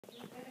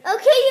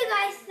Okay, you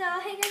guys, so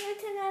hey guys,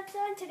 it's another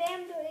episode. Today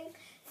I'm doing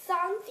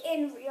songs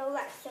in real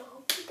life, so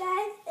hope you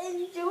guys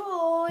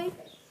enjoy.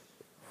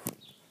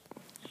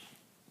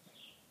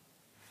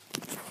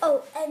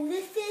 Oh, and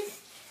this is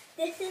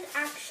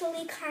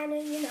actually kind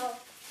of,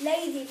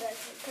 lazy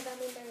version, because I'm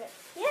in the rip.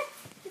 Yeah,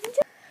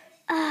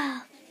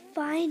 enjoy.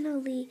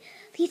 Finally.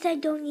 At least I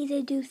don't need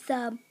to do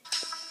some.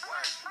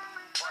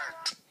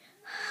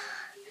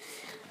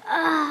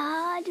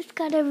 I just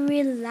gotta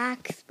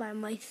relax by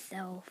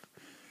myself.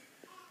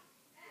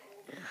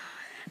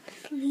 I'm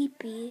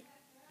sleepy.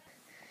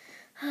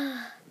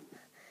 I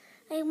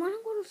want to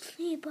go to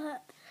sleep,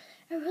 but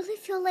I really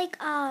feel like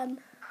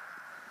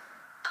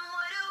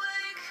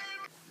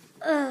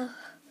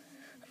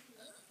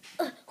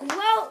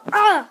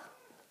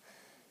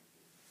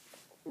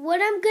what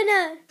I'm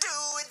gonna do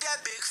with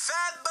that big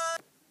fat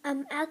butt?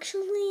 I'm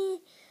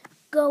actually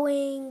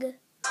going on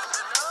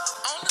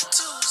the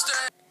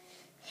Tuesday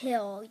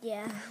hill.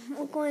 Yeah,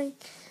 we're going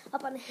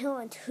up on the hill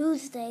on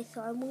Tuesday,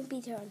 so I won't be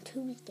there on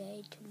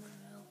Tuesday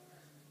tomorrow,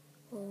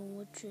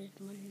 which is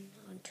Monday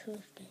on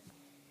Tuesday.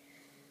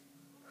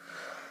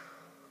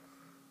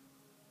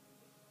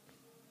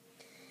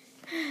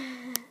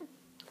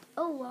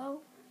 Oh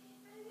well.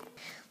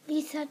 At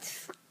least at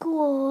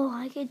school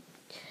I get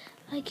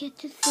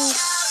to see.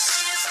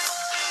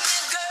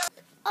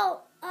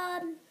 Oh,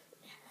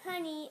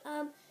 honey,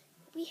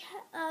 you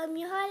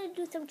have to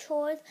do some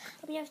chores.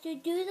 You have to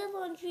do the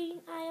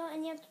laundry aisle,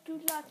 and you have to do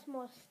lots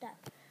more stuff.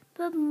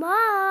 But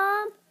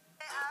Mom,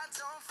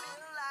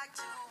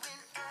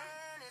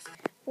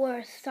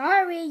 we're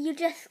sorry. You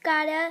just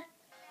gotta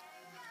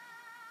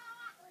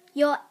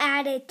your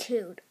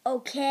attitude,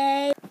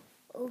 okay?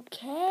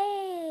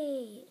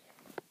 Okay.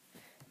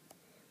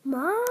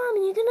 Mom,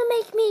 you're gonna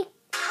make me